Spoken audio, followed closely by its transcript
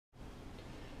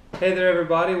Hey there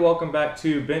everybody, welcome back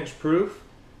to Bench Proof.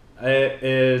 It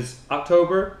is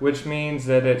October, which means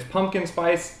that it's pumpkin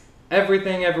spice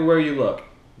everything everywhere you look.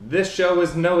 This show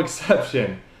is no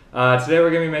exception. Today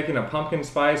we're going to be making a pumpkin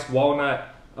spice walnut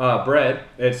bread.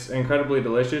 It's incredibly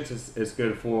delicious. It's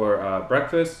good for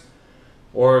breakfast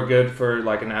or good for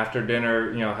like an after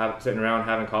dinner, sitting around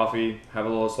having coffee, have a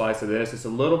little slice of this. It's a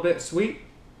little bit sweet,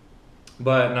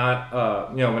 but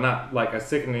not, not like a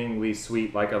sickeningly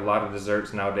sweet like a lot of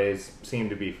desserts nowadays seem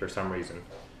to be for some reason.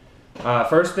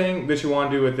 First thing that you want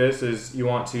to do with this is you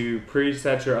want to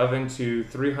preset your oven to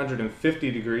 350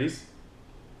 degrees.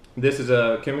 This is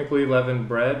a chemically leavened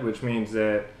bread, which means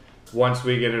that once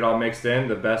we get it all mixed in,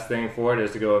 the best thing for it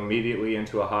is to go immediately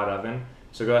into a hot oven.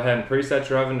 So go ahead and preset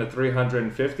your oven to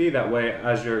 350. That way,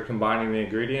 as you're combining the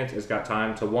ingredients, it's got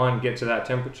time to, one, get to that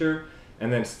temperature,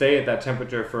 and then stay at that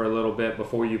temperature for a little bit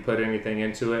before you put anything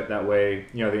into it. That way,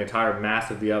 the entire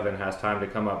mass of the oven has time to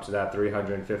come up to that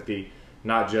 350,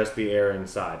 not just the air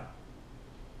inside.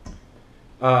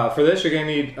 For this, you're going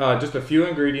to need just a few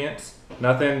ingredients,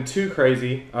 nothing too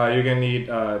crazy. You're going to need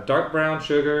dark brown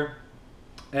sugar,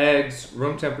 eggs,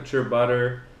 room temperature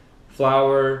butter,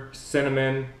 flour,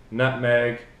 cinnamon,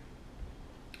 nutmeg,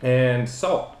 and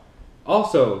salt.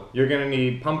 Also, you're going to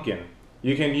need pumpkin.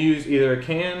 You can use either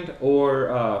canned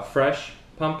or fresh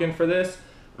pumpkin for this.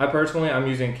 I'm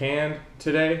using canned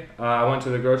today. I went to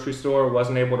the grocery store,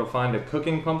 wasn't able to find a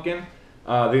cooking pumpkin.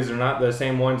 These are not the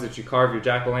same ones that you carve your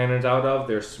jack-o'-lanterns out of.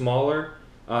 They're smaller.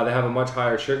 They have a much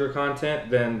higher sugar content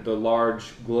than the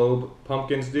large globe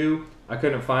pumpkins do. I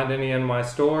couldn't find any in my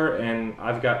store, and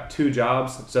I've got 2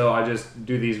 jobs, so I just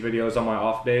do these videos on my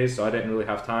off days, so I didn't really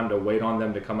have time to wait on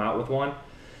them to come out with one.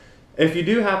 If you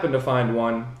do happen to find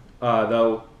one,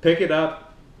 though, pick it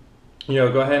up,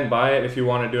 go ahead and buy it if you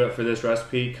want to do it for this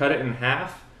recipe. Cut it in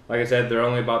half. Like I said, they're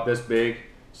only about this big,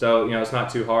 so it's not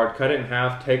too hard. Cut it in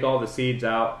half, take all the seeds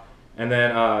out, and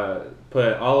then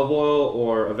put olive oil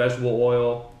or a vegetable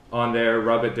oil on there,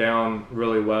 rub it down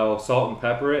really well, salt and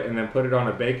pepper it, and then put it on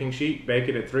a baking sheet. Bake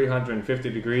it at 350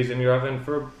 degrees in your oven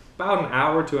for about an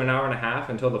hour to an hour and a half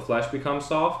until the flesh becomes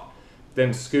soft.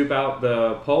 Then scoop out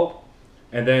the pulp,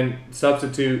 and then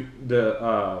substitute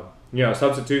the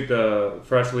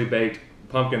freshly baked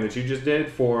pumpkin that you just did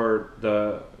for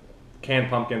the canned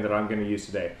pumpkin that I'm going to use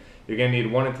today. You're going to need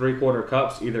 1 3/4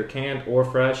 cups, either canned or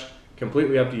fresh.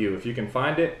 Completely up to you. If you can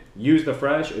find it, use the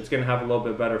fresh. It's going to have a little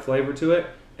bit better flavor to it.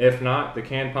 If not, the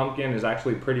canned pumpkin is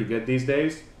actually pretty good these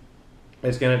days.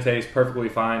 It's going to taste perfectly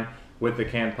fine with the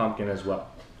canned pumpkin as well.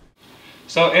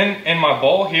 So in my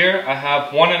bowl here, I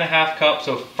have 1 1/2 cups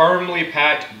of firmly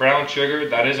packed brown sugar.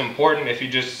 That is important. If you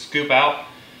just scoop out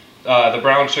the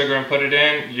brown sugar and put it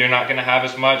in, you're not going to have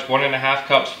as much. 1 1/2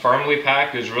 cups firmly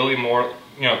packed is really more,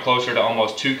 closer to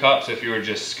almost 2 cups if you were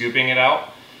just scooping it out.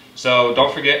 So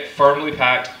don't forget firmly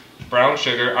packed brown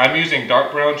sugar. I'm using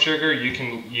dark brown sugar. You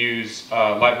can use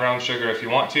light brown sugar if you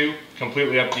want to.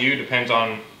 Completely up to you. Depends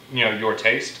on your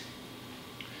taste.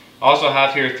 I also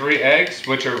have here 3 eggs,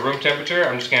 which are room temperature.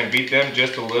 I'm just going to beat them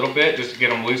just a little bit just to get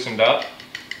them loosened up.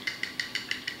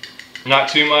 Not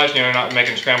too much, not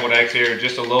making scrambled eggs here,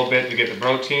 just a little bit to get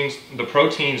the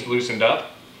proteins loosened up.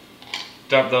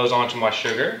 Dump those onto my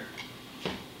sugar.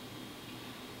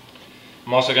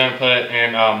 I'm also going to put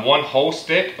in 1 whole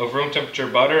stick of room temperature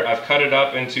butter. I've cut it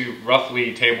up into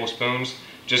roughly tablespoons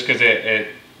just because it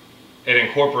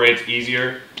incorporates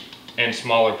easier in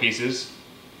smaller pieces.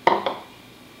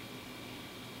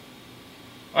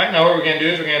 Alright, now what we're going to do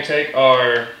is we're going to take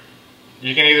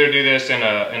you can either do this in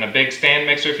a big stand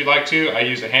mixer if you'd like to. I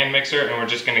use a hand mixer, and we're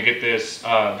just going to get this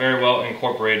very well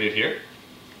incorporated here.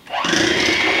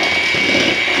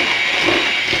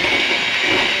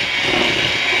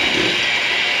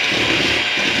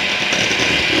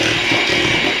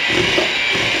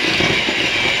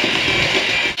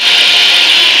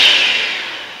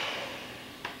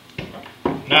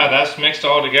 Now that's mixed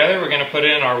all together, we're going to put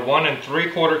in our 1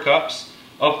 3/4 cups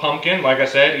of pumpkin. Like I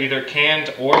said, either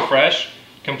canned or fresh,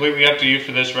 completely up to you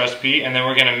for this recipe, and then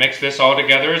we're going to mix this all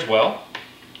together as well.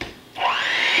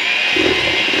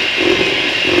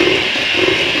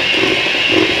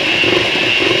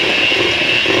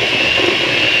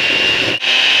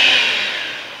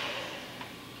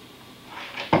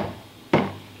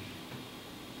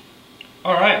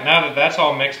 Alright, now that that's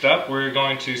all mixed up, we're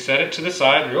going to set it to the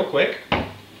side real quick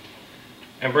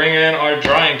and bring in our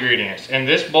dry ingredients. In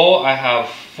this bowl, I have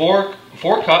 4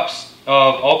 cups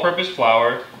of all-purpose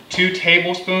flour, 2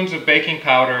 tablespoons of baking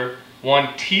powder,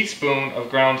 1 teaspoon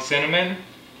of ground cinnamon,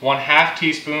 1/2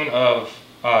 teaspoon of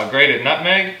grated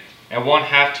nutmeg, and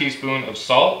 1/2 teaspoon of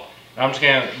salt. I'm just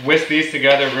going to whisk these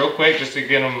together real quick just to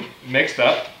get them mixed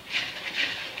up.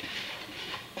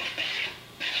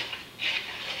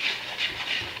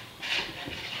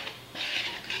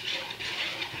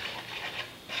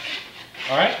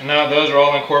 All right, now those are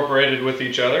all incorporated with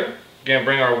each other. Again,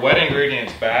 bring our wet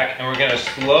ingredients back, and we're gonna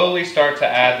slowly start to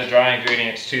add the dry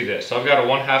ingredients to this. So I've got a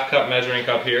 1/2 cup measuring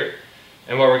cup here,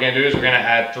 and what we're gonna do is we're gonna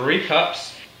add 3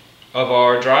 cups of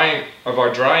our dry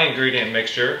ingredient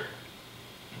mixture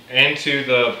into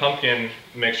the pumpkin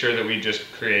mixture that we just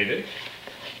created.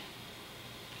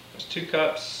 That's 2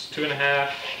 cups,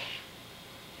 2.5,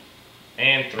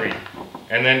 and 3.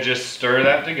 And then just stir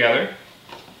that together.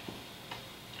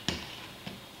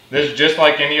 This is just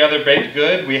like any other baked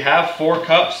good. We have 4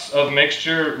 cups of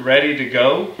mixture ready to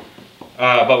go,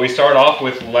 but we start off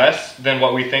with less than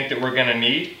what we think that we're gonna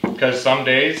need, because some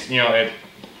days, you know,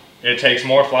 it takes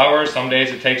more flour, some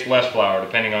days it takes less flour,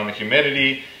 depending on the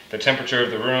humidity, the temperature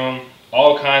of the room,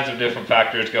 all kinds of different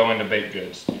factors go into baked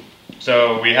goods.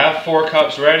 So we have 4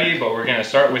 cups ready, but we're gonna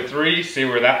start with 3, see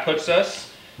where that puts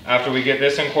us. After we get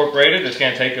this incorporated, it's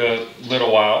gonna take a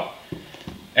little while,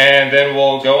 and then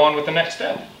we'll go on with the next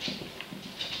step.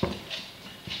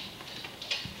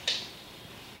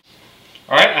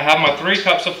 All right, I have my 3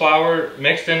 cups of flour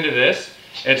mixed into this.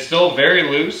 It's still very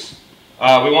loose.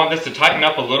 We want this to tighten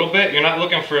up a little bit. You're not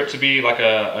looking for it to be like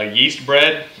a yeast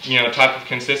bread, you know, type of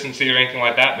consistency or anything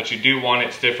like that, but you do want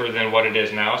it stiffer than what it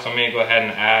is now. So I'm gonna go ahead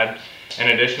and add an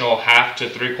additional 1/2 to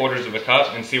 3/4 of a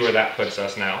cup and see where that puts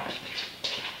us now.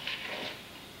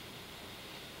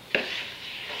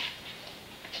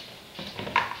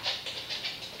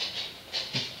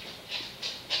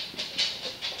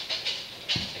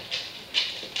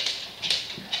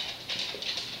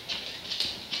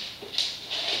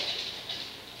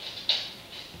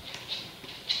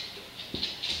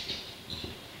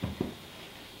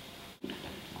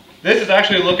 This is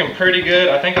actually looking pretty good.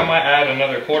 I think I might add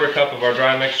another 1/4 cup of our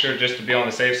dry mixture just to be on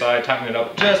the safe side, tighten it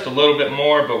up just a little bit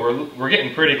more, but we're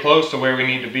getting pretty close to where we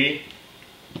need to be.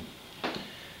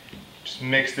 Just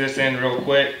mix this in real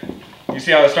quick. You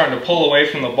see how it's starting to pull away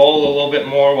from the bowl a little bit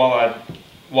more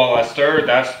while I stir?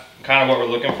 That's kind of what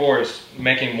we're looking for, is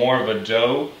making more of a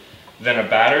dough than a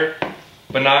batter.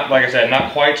 But not, like I said,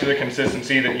 not quite to the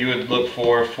consistency that you would look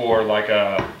for like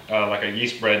a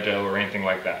yeast bread dough or anything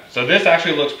like that. So this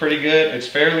actually looks pretty good. It's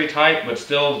fairly tight, but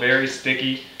still very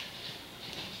sticky.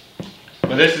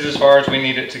 But this is as far as we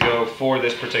need it to go for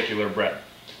this particular bread.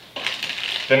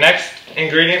 The next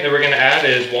ingredient that we're gonna add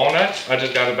is walnuts. I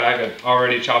just got a bag of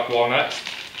already chopped walnuts.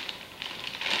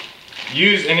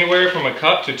 Use anywhere from 1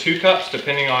 cup to 2 cups,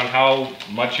 depending on how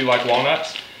much you like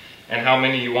walnuts and how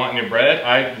many you want in your bread.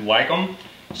 I like them,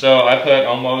 so I put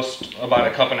almost about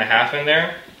 1.5 cups in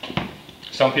there.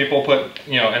 Some people put,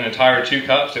 you know, an entire 2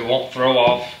 cups. It won't throw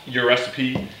off your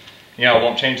recipe. You know, it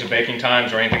won't change the baking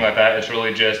times or anything like that. It's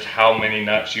really just how many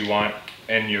nuts you want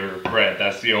in your bread.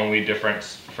 That's the only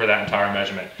difference for that entire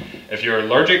measurement. If you're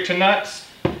allergic to nuts,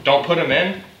 don't put them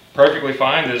in. Perfectly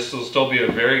fine. This will still be a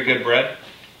very good bread.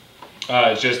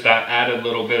 It's just that added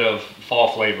little bit of fall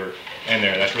flavor in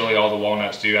there. That's really all the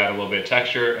walnuts do, add a little bit of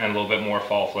texture and a little bit more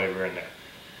fall flavor in there.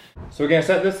 So we're gonna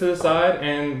set this to the side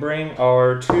and bring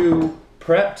our 2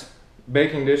 prepped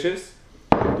baking dishes.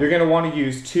 You're gonna wanna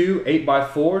use 2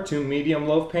 8x4, 2 medium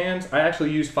loaf pans. I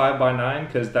actually use 5x9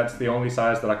 because that's the only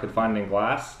size that I could find in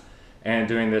glass. And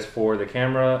doing this for the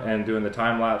camera and doing the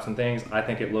time lapse and things, I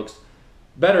think it looks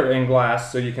better in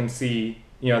glass so you can see,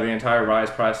 you know, the entire rise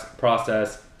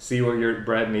process, see where your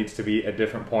bread needs to be at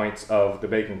different points of the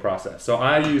baking process. So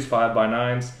I use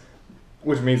 5x9s,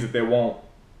 which means that they won't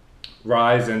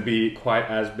rise and be quite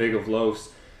as big of loaves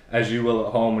as you will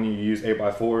at home when you use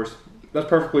 8x4s. That's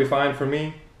perfectly fine for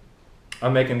me.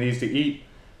 I'm making these to eat.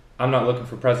 I'm not looking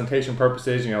for presentation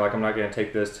purposes, you know, like I'm not gonna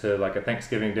take this to like a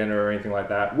Thanksgiving dinner or anything like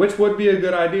that, which would be a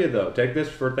good idea though. Take this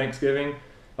for Thanksgiving.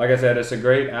 Like I said, it's a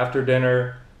great after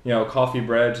dinner, you know, coffee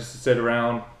bread just to sit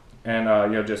around and,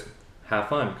 you know, just have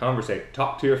fun, conversate,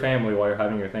 talk to your family while you're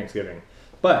having your Thanksgiving.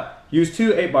 But use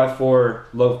 2 8x4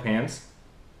 loaf pans,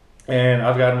 and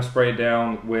I've got them sprayed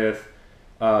down with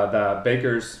the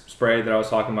baker's spray that I was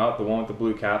talking about, the one with the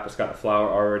blue cap. It's got the flour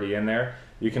already in there.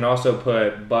 You can also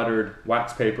put buttered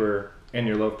wax paper in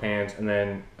your loaf pans, and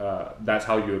then that's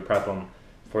how you would prep them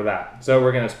for that. So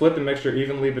we're going to split the mixture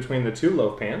evenly between the 2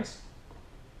 loaf pans,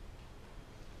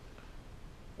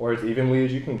 or as evenly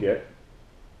as you can get.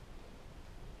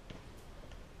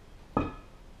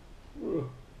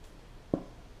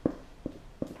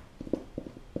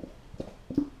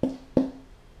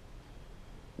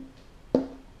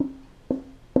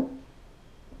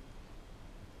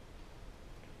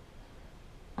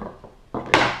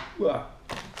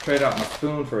 Trade out my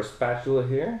spoon for a spatula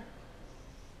here.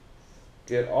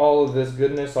 Get all of this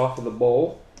goodness off of the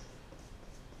bowl.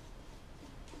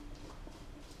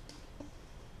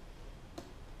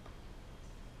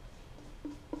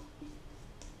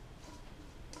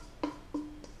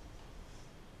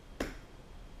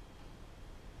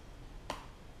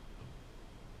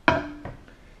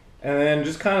 And then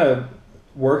just kind of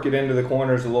work it into the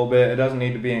corners a little bit. It doesn't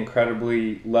need to be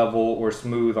incredibly level or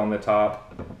smooth on the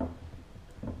top.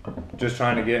 Just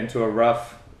trying to get into a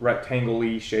rough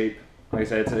rectangle-y shape. Like I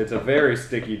said, it's a very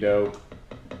sticky dough,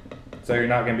 so you're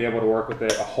not going to be able to work with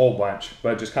it a whole bunch,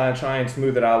 but just kind of try and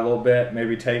smooth it out a little bit.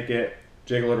 Maybe take it,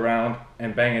 jiggle it around,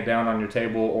 and bang it down on your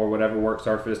table or whatever work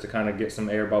surface to kind of get some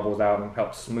air bubbles out and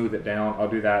help smooth it down. I'll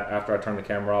do that after I turn the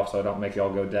camera off so I don't make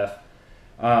y'all go deaf.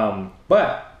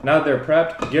 But now that they're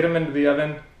prepped, get them into the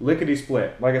oven, lickety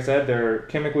split. Like I said, they're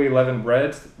chemically leavened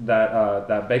breads.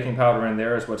 That baking powder in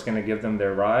there is what's going to give them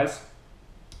their rise.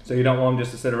 So you don't want them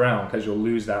just to sit around because you'll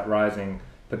lose that rising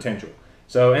potential.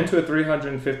 So into a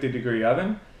 350-degree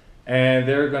oven, and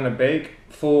they're going to bake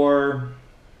for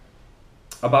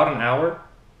about an hour.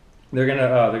 They're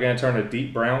gonna turn a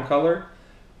deep brown color.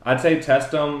 I'd say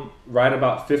test them right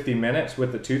about 50 minutes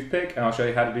with the toothpick, and I'll show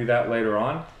you how to do that later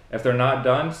on. If they're not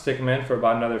done, stick them in for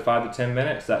about another 5 to 10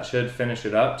 minutes. That should finish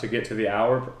it up to get to the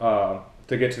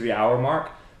hour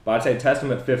mark. But I'd say test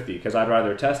them at 50 because I'd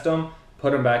rather test them,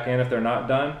 put them back in if they're not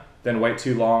done, than wait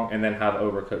too long and then have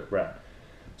overcooked bread.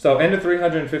 So into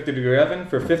 350-degree oven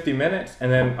for 50 minutes,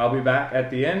 and then I'll be back at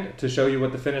the end to show you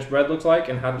what the finished bread looks like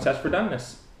and how to test for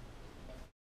doneness.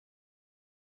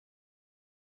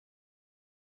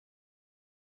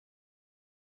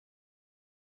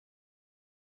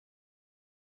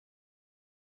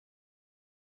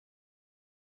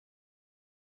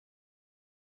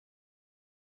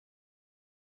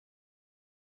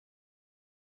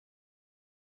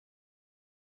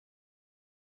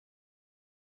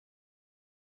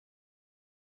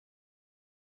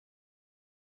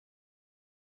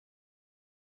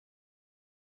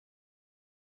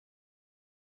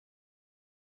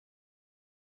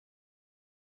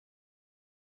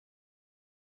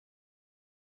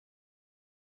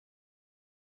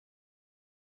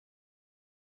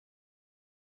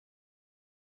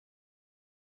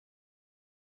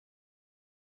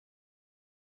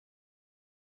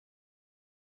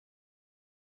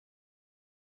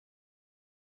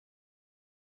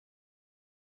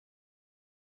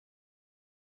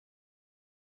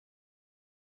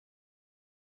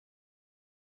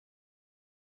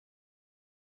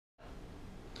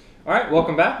 All right,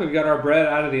 welcome back. We've got our bread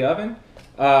out of the oven.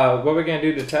 What we're going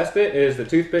to do to test it is the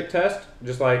toothpick test,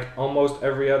 just like almost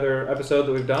every other episode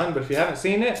that we've done. But if you haven't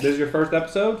seen it, this is your first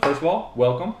episode. First of all,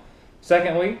 welcome.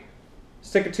 Secondly,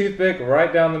 stick a toothpick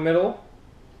right down the middle,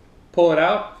 pull it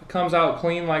out. If it comes out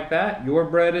clean like that, your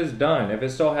bread is done. If it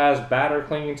still has batter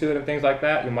clinging to it and things like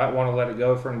that, you might want to let it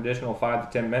go for an additional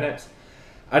 5 to 10 minutes.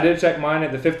 I did check mine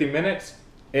at the 50 minutes.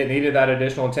 It needed that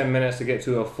additional 10 minutes to get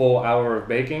to a full hour of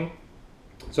baking.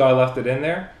 So I left it in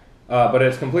there, but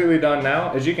it's completely done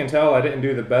now. As you can tell, I didn't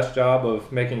do the best job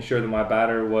of making sure that my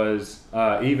batter was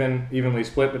evenly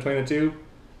split between the two.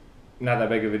 Not that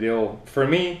big of a deal. For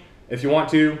me, if you want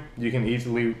to, you can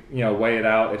easily weigh it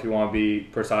out if you want to be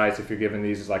precise. If you're giving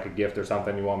these as like a gift or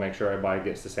something, you want to make sure everybody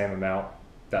gets the same amount.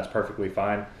 That's perfectly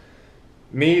fine.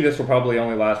 Me, this will probably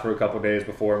only last for a couple days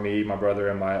before me, my brother,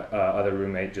 and my other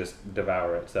roommate just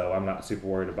devour it. So I'm not super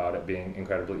worried about it being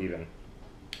incredibly even.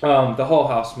 The whole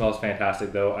house smells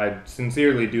fantastic though. I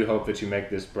sincerely do hope that you make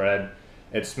this bread.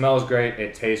 It smells great,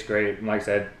 it tastes great, and like I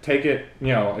said, take it,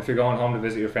 if you're going home to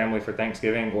visit your family for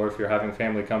Thanksgiving or if you're having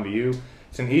family come to you.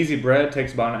 It's an easy bread,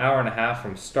 takes about an hour and a half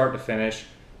from start to finish.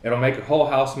 It'll make your whole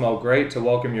house smell great to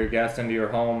welcome your guests into your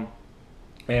home.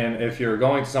 And if you're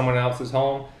going to someone else's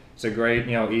home, it's a great,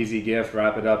 easy gift.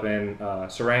 Wrap it up in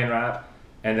saran wrap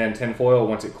and then tin foil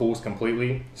once it cools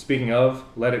completely. Speaking of,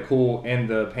 let it cool in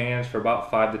the pans for about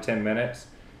 5 to 10 minutes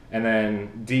and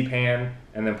then depan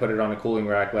and then put it on a cooling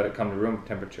rack, let it come to room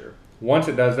temperature. Once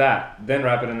it does that, then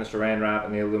wrap it in the saran wrap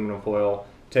and the aluminum foil,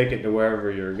 take it to wherever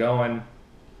you're going.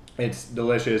 It's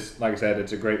delicious. Like I said,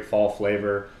 it's a great fall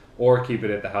flavor, or keep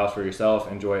it at the house for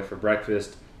yourself. Enjoy it for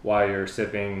breakfast while you're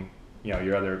sipping,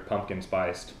 your other pumpkin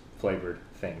spiced flavored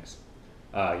things.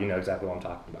 You know exactly what I'm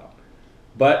talking about.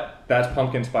 But that's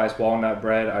pumpkin spice walnut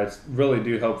bread. I really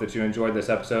do hope that you enjoyed this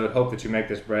episode. Hope that you make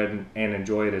this bread and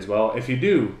enjoy it as well. If you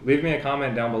do, leave me a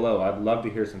comment down below. I'd love to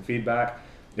hear some feedback.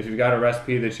 If you've got a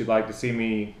recipe that you'd like to see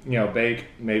me, bake,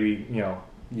 maybe,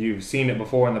 you've seen it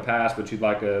before in the past, but you'd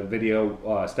like a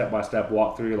video step-by-step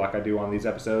walkthrough like I do on these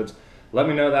episodes, let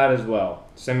me know that as well.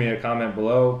 Send me a comment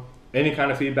below. Any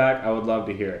kind of feedback, I would love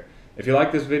to hear it. If you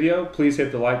like this video, please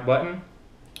hit the like button.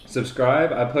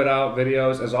 Subscribe. I put out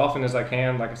videos as often as I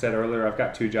can. Like I said earlier, I've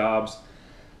got 2 jobs.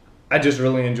 I just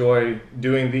really enjoy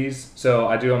doing these, so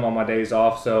I do them on my days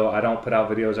off, so I don't put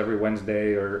out videos every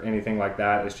Wednesday or anything like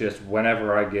that. It's just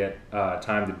whenever I get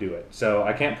time to do it. So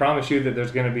I can't promise you that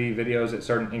there's going to be videos at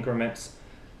certain increments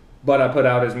but I put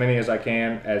out as many as I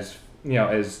can, as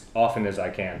as often as I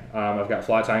can. I've got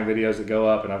fly tying videos that go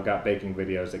up, and I've got baking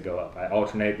videos that go up. I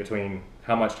alternate between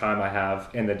how much time I have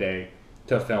in the day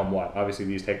to film what. Obviously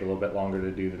these take a little bit longer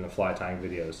to do than the fly tying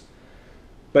videos.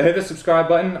 But hit the subscribe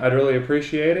button, I'd really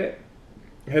appreciate it.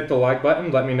 Hit the like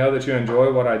button, let me know that you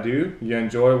enjoy what I do, you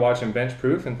enjoy watching bench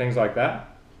proof and things like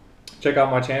that. Check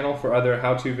out my channel for other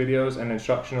how-to videos and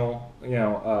instructional,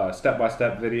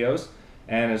 step-by-step videos.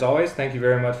 And as always, thank you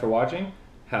very much for watching.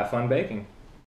 Have fun baking.